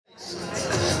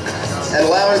and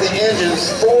allowing the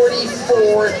engine's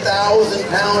 44,000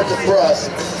 pounds of thrust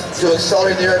to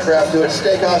accelerate the aircraft to its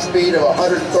takeoff speed of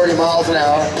 130 miles an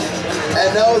hour.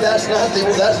 And no, that's not the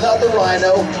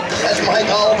Rhino. That's Mike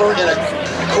Oliver in a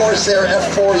Corsair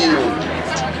F-4U.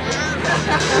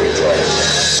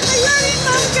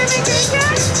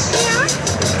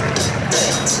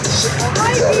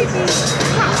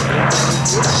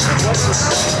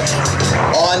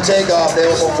 On takeoff, they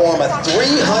will perform a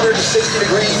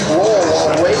 360-degree roll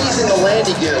while raising the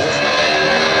landing gear.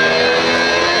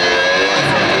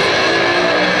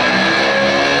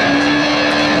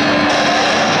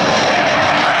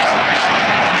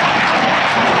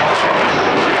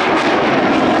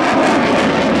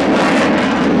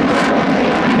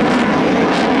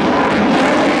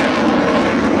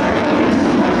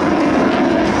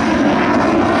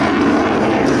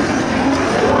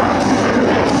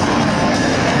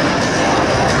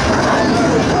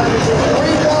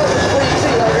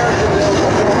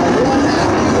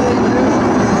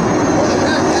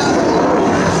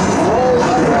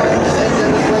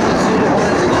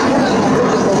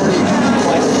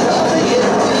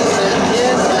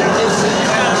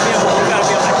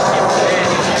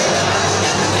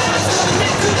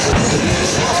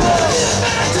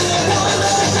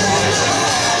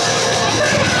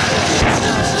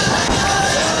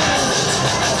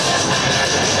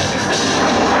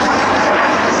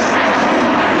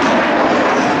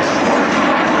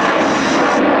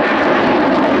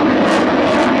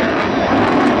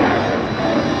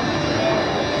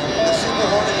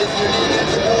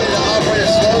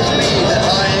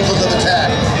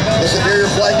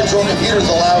 Computers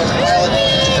allow its pilot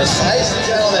to precise the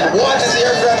gentleman. Watch as the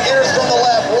aircraft enters from the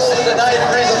left, rolls into 90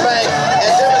 degrees of bank,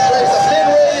 and demonstrates the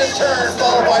mid-radius turn,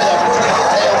 followed by the vertical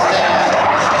tail stand.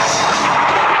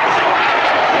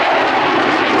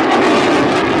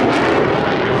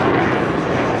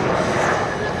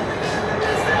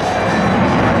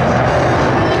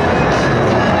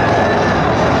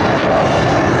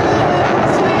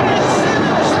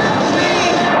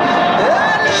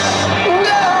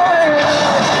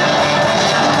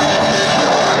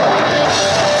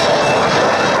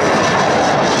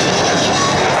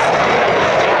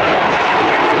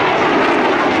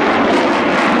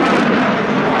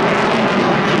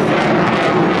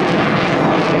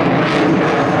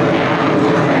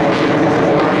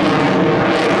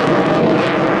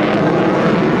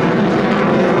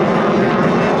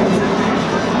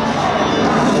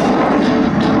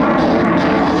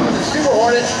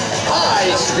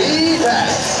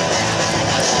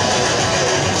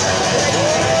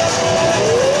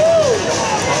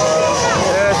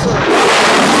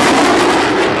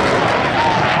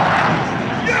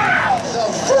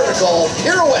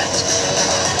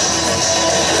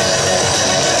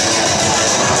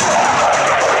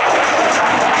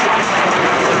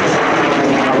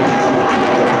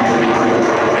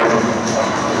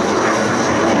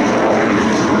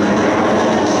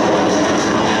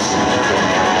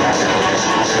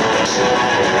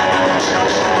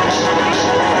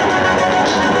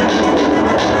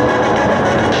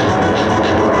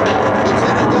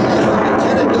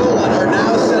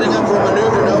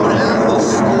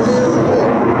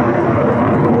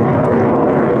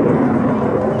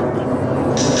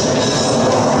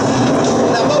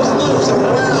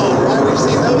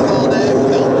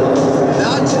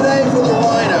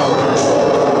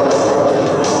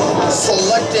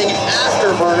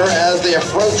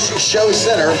 Show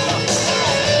center.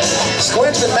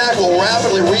 Squinch and Mac will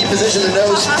rapidly reposition the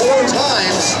nose 4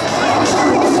 times,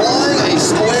 flying a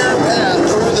square path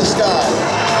through the sky.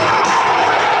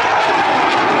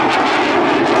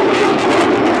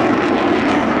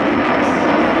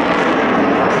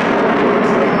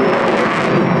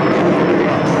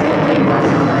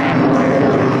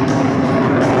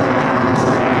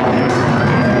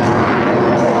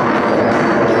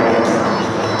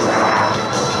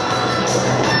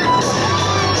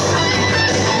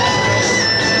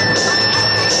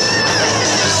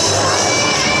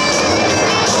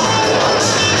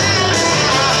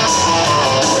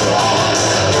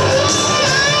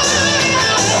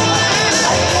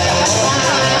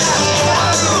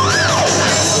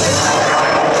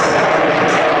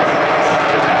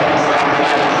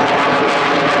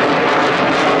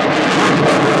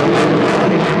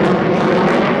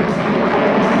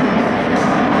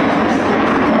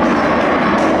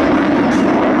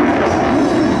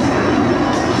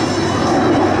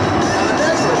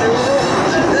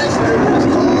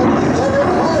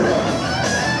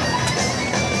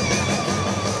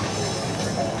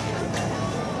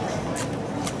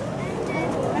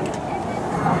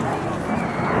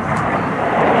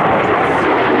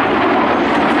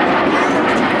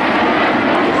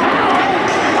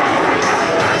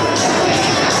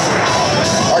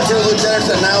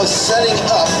 are now setting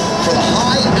up for the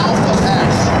high alpha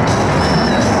pass.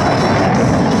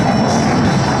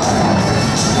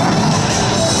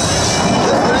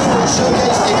 This maneuver will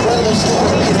showcase the incredible slow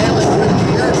speed handling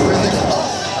characteristics of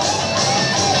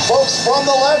folks from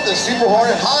the left, the Super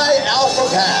Hornet high alpha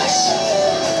pass.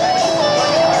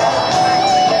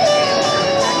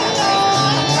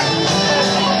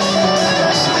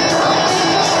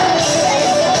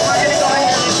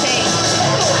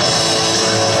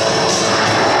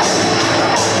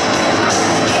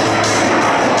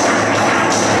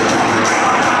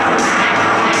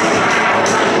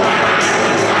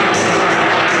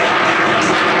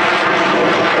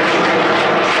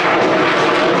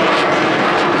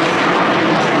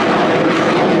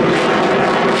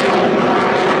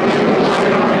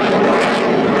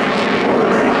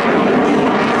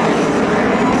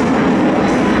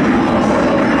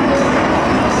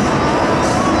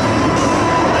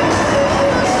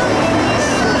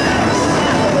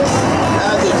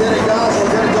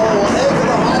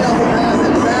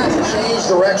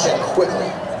 Direction quickly.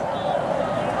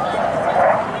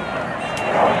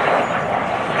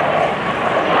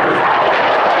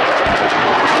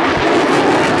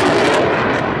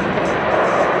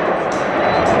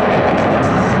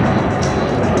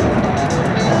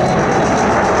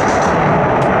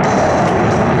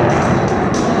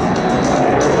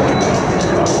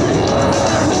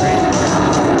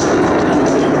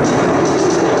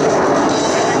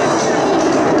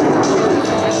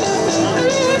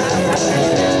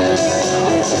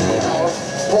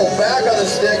 Back on the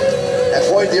stick and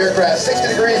point the aircraft 60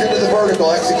 degrees into the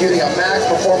vertical, executing a max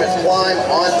performance climb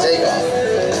on takeoff.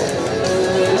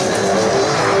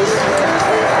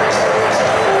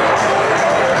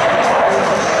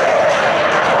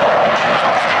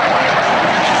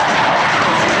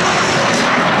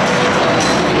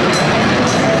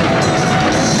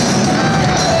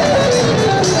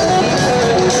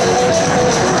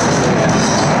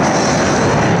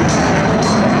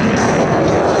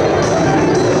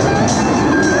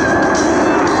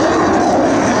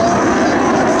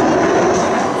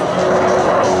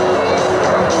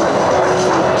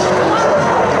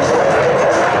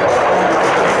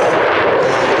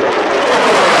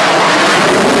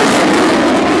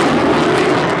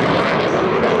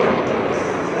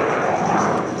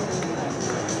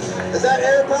 Is that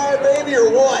air-powered, baby, or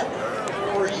what?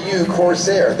 F-4U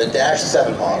Corsair, the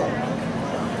 -7 model.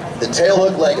 The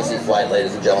tailhook legacy flight,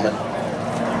 ladies and gentlemen.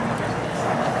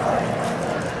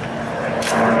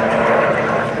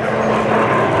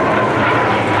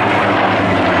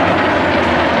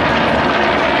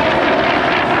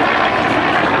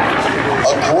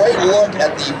 A great look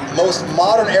at the most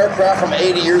modern aircraft from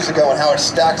 80 years ago and how it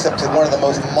stacks up to one of the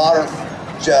most modern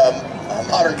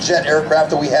jet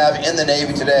aircraft that we have in the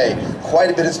Navy today.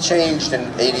 Quite a bit has changed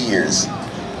in 80 years.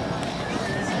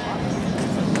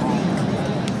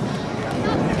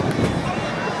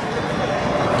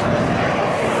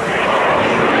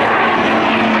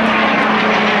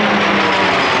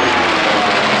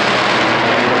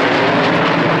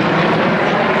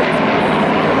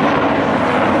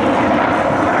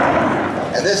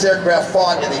 And this aircraft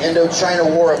fought in the Indochina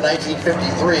War of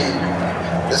 1953,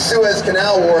 the Suez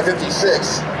Canal War of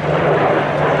 56,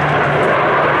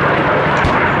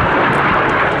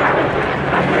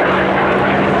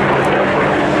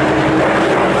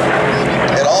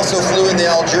 it also flew in the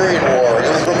Algerian War.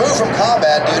 It was removed from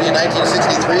combat duty in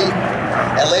 1963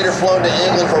 and later flown to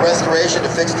England for restoration to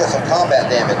fix some combat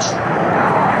damage.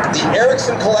 The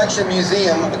Erickson Collection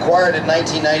Museum acquired it in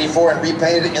 1994 and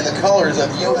repainted it in the colors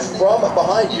of U.S. from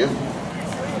behind you.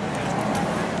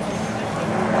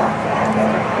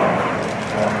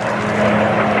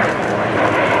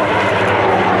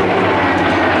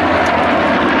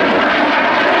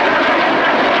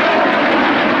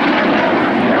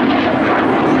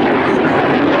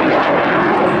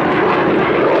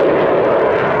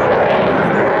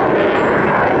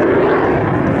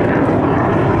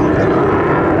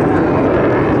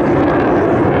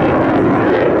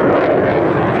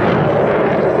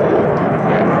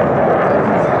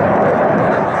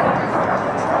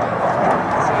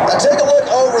 Take a look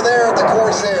over there at the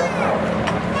Corsair.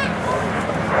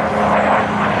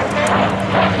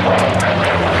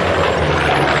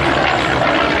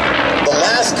 The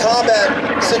last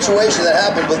combat situation that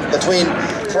happened between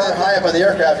high up on the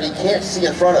aircraft, and he can't see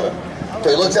in front of him. So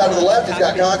he looks out to the left, he's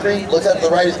got concrete. Looks out to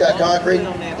the right, he's got concrete.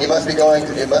 It must be going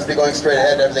straight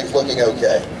ahead, and everything's looking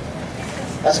okay.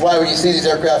 That's why when you see these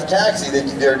aircraft taxi,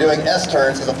 they're doing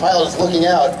S-turns, because the pilot is looking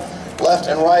out left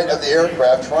and right of the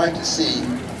aircraft, trying to see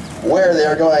where they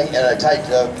are going in a tight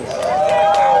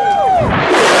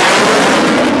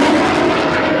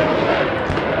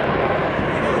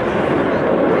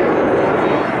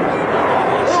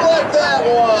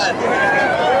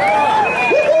fun.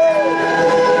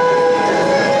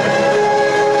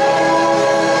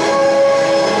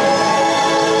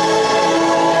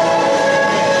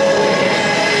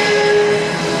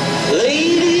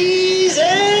 Ladies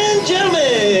and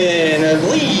gentlemen,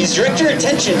 please direct your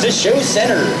attention to Show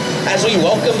Center as we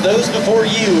welcome those before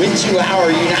you into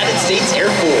our United States Air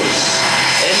Force.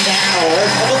 And now, our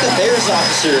Public Affairs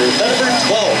Officer, number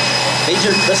 12,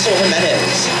 Major Crystal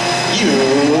Jimenez. You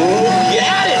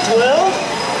got it, 12.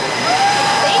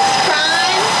 Thanks,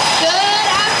 Prime. Good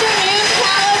afternoon,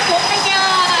 California.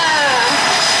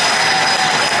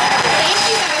 Thank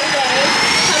you guys today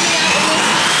coming out in this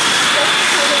just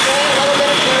to enjoy a little bit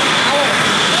of Air Power.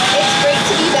 It's great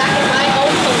to be back in my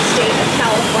own home state of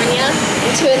California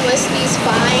and to enlist these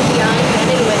fine young men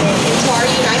and women into our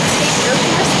United States Air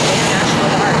Force and National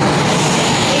Guard.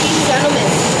 Ladies and gentlemen,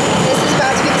 this is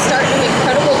about to be the start of an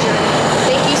incredible journey.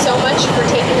 Thank you so much for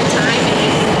taking the time and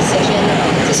making the decision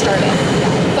to start it.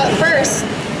 But first,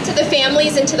 to the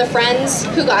families and to the friends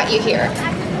who got you here,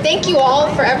 thank you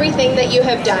all for everything that you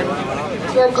have done.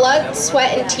 Your blood,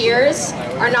 sweat, and tears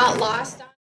are not lost.